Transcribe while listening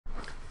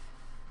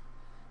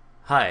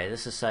Hi,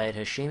 this is Syed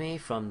Hashimi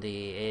from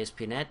the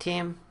ASP.NET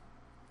team,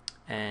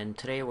 and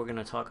today we're going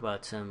to talk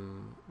about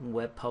some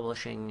web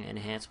publishing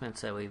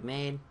enhancements that we've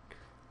made,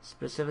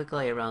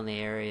 specifically around the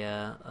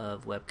area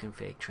of web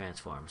config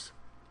transforms.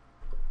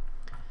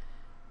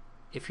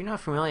 If you're not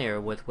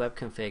familiar with web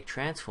config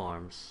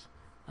transforms,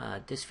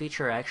 this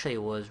feature actually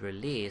was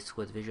released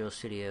with Visual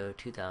Studio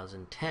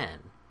 2010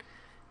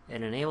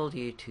 and enabled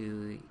you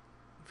to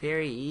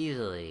very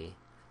easily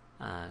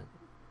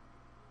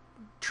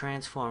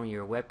transform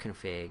your web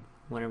config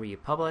whenever you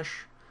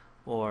publish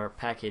or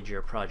package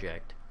your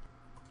project.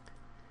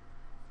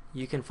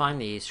 You can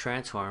find these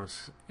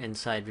transforms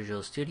inside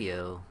Visual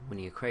Studio. When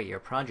you create your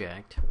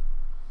project,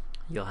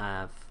 you'll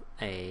have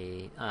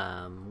a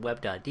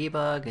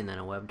web.debug and then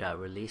a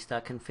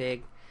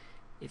web.release.config.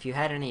 If you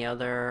had any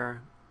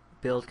other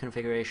build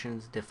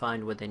configurations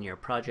defined within your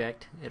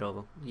project,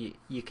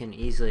 you can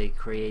easily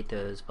create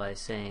those by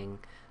saying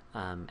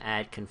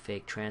add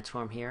config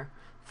transform here.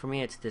 For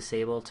me, it's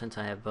disabled since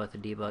I have both a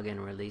debug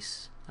and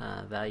release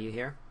value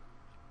here.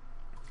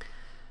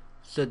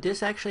 So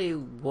this actually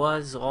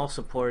was all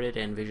supported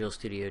in Visual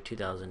Studio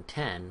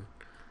 2010.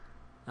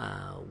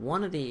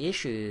 One of the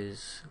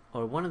issues,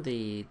 or one of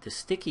the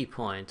sticky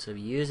points of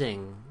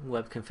using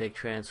web config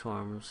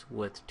transforms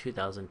with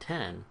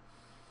 2010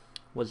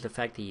 was the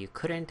fact that you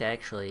couldn't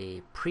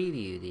actually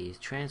preview these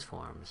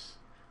transforms.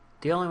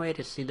 The only way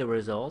to see the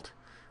result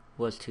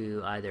was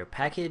to either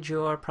package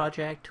your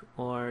project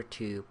or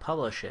to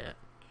publish it.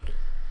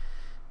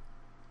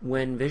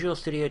 When Visual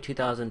Studio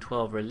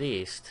 2012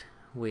 released,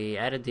 we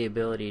added the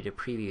ability to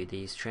preview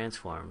these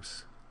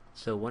transforms.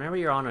 So whenever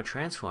you're on a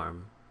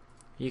transform,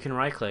 you can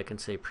right click and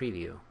say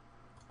preview.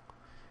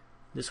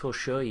 This will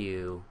show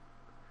you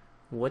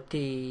what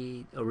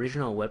the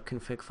original web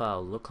config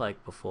file looked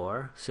like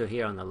before. So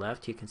here on the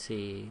left you can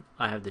see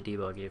I have the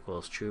debug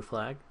equals true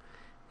flag,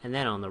 and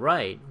then on the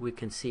right we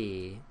can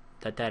see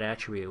that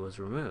attribute was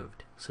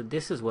removed. So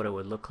this is what it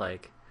would look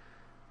like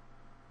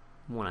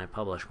when I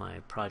publish my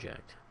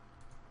project.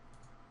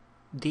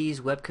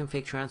 These web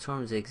config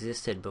transforms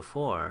existed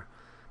before.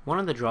 One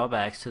of the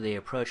drawbacks to the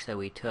approach that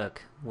we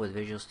took with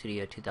Visual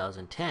Studio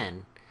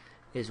 2010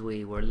 is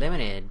we were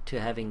limited to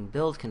having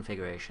build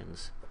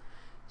configurations.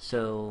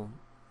 So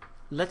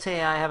let's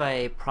say I have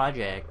a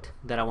project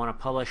that I want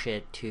to publish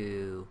it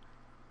to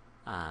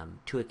a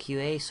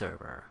QA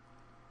server.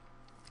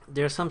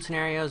 There are some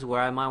scenarios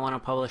where I might want to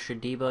publish a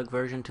debug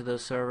version to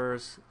those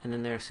servers, and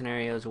then there are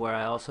scenarios where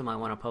I also might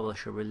want to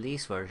publish a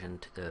release version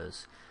to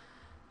those.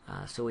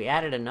 So we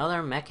added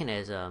another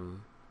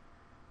mechanism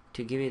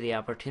to give you the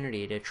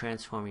opportunity to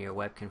transform your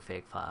web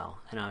config file,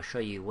 and I'll show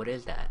you what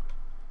is that.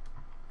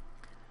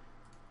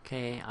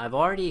 Okay, I've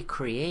already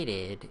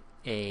created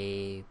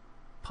I've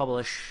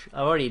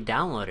already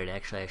downloaded,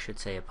 actually I should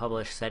say, a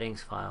publish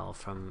settings file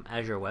from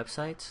Azure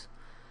Websites.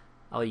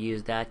 I'll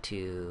use that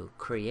to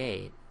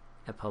create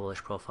a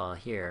publish profile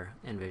here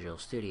in Visual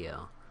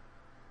Studio.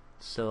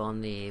 So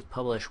on the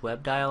publish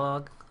web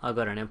dialog, I'll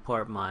go to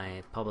import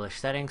my publish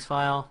settings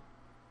file,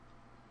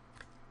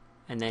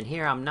 and then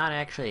here I'm not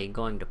actually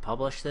going to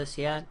publish this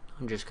yet.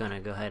 I'm just going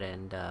to go ahead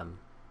and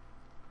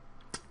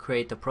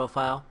create the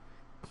profile.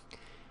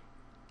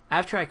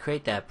 After I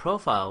create that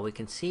profile, we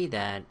can see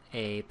that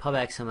a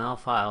pub.xml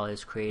file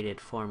is created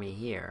for me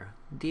here.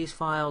 These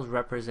files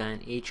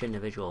represent each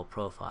individual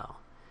profile.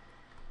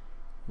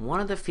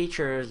 One of the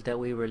features that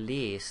we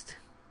released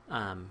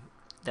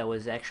that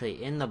was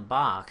actually in the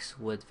box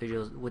with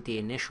the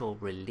initial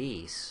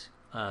release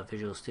of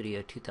Visual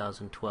Studio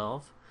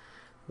 2012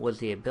 was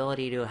the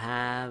ability to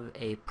have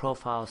a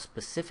profile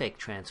specific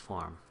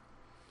transform.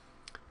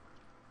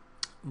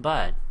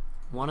 But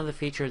one of the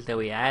features that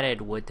we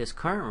added with this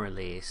current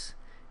release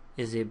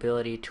is the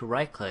ability to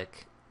right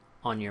click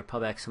on your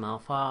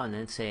pub.xml file and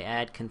then say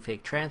add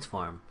config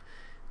transform.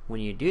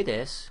 When you do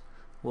this,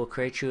 we'll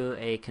create you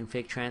a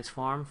config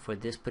transform for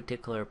this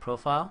particular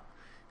profile.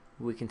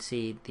 We can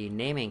see the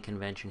naming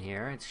convention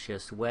here. It's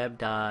just web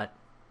dot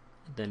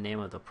the name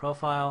of the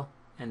profile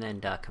and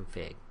then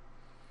 .config.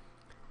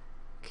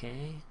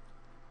 Okay,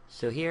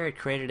 so here it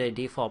created a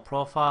default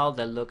profile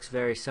that looks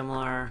very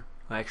similar,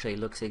 or actually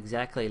looks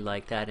exactly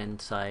like that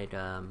inside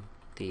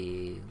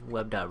the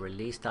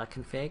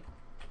web.release.config.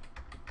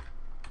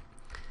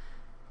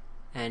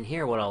 And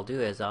here what I'll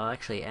do is I'll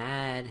actually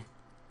add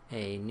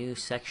a new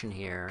section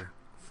here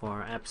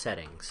for app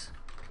settings.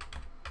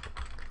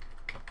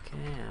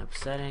 Okay, app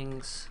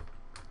settings.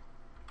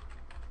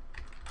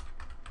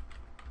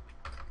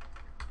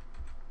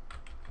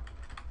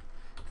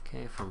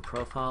 Okay, from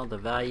profile the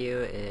value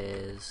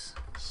is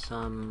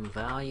some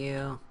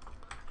value,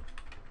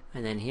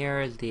 and then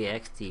here is the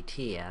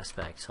XDT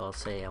aspect. So I'll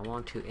say I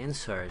want to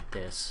insert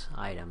this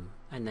item,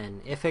 and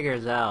then it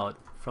figures out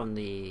from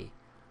the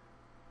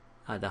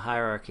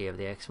hierarchy of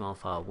the XML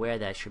file where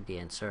that should be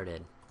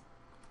inserted.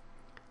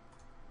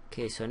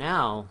 Okay, so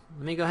now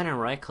let me go ahead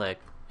and right click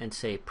and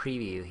say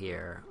preview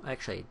here.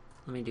 Actually,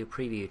 let me do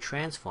preview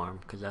transform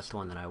because that's the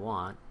one that I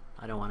want.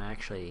 I don't want to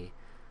actually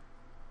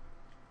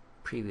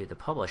preview the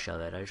publish of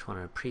it. I just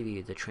want to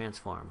preview the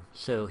transform.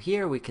 So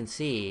here we can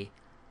see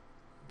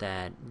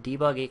that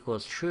debug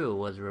equals true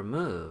was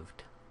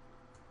removed,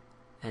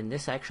 and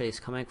this actually is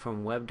coming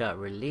from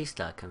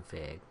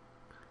web.release.config,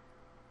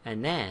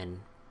 and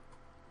then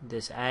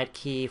this add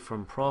key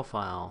from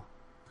profile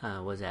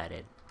was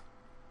added.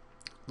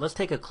 Let's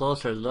take a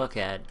closer look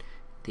at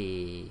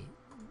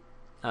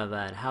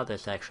how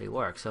this actually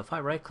works. So if I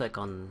right click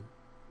on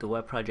the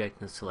web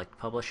project and select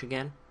publish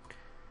again,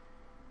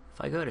 if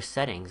I go to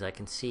settings, I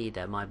can see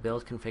that my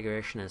build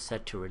configuration is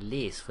set to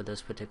release for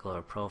this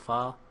particular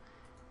profile.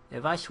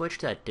 If I switch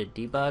that to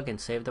debug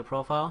and save the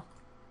profile,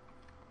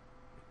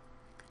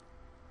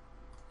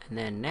 and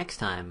then next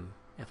time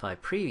if I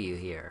preview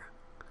here,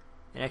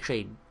 it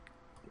actually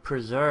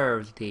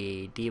preserves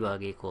the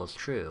debug equals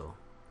true,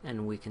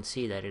 and we can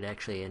see that it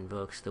actually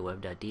invokes the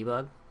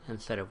web.debug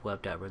instead of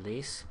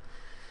web.release.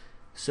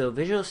 So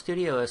Visual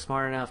Studio is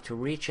smart enough to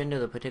reach into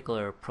the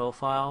particular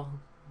profile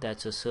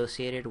that's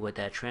associated with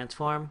that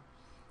transform,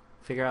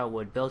 figure out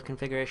what build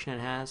configuration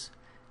it has,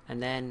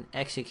 and then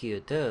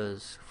execute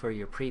those for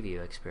your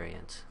preview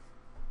experience.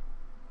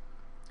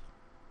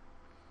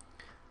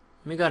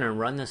 Let me go ahead and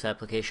run this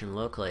application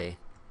locally.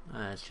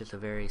 It's just a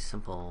very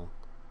simple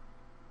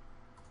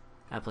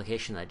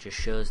application that just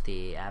shows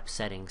the app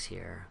settings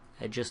here.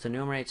 It just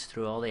enumerates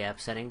through all the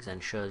app settings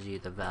and shows you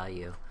the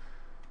value.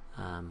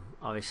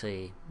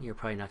 Obviously, you're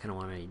probably not going to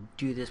want to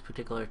do this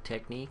particular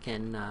technique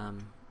in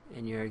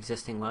your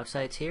existing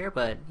websites here,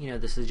 but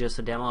this is just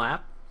a demo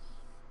app.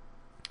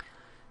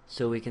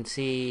 So we can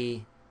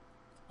see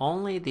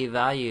only the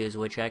values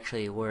which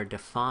actually were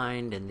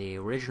defined in the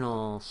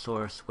original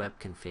source web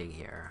config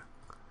here,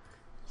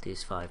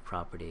 these 5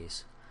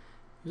 properties.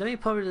 Let me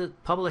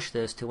publish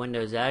this to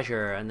Windows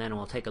Azure, and then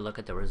we'll take a look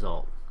at the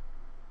result.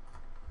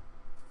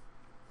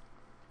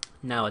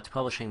 Now it's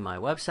publishing my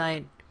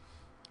website.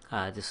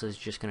 This is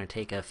just going to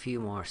take a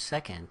few more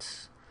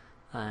seconds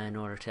in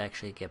order to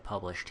actually get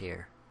published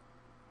here.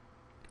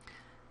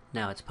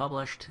 Now it's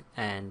published,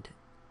 and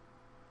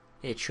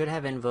it should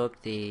have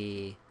invoked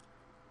the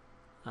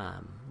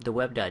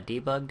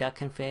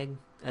web.debug.config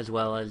as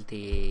well as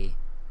the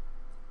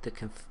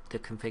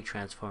config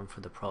transform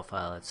for the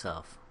profile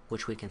itself,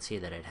 which we can see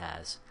that it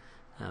has.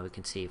 We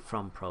can see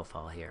from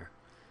profile here.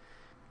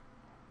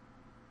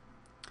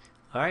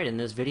 Alright, in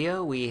this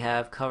video we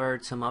have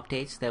covered some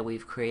updates that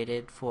we've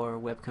created for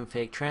web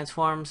config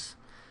transforms.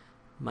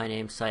 My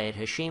name's Syed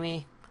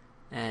Hashimi,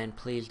 and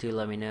please do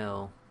let me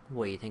know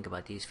what you think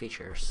about these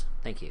features.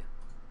 Thank you.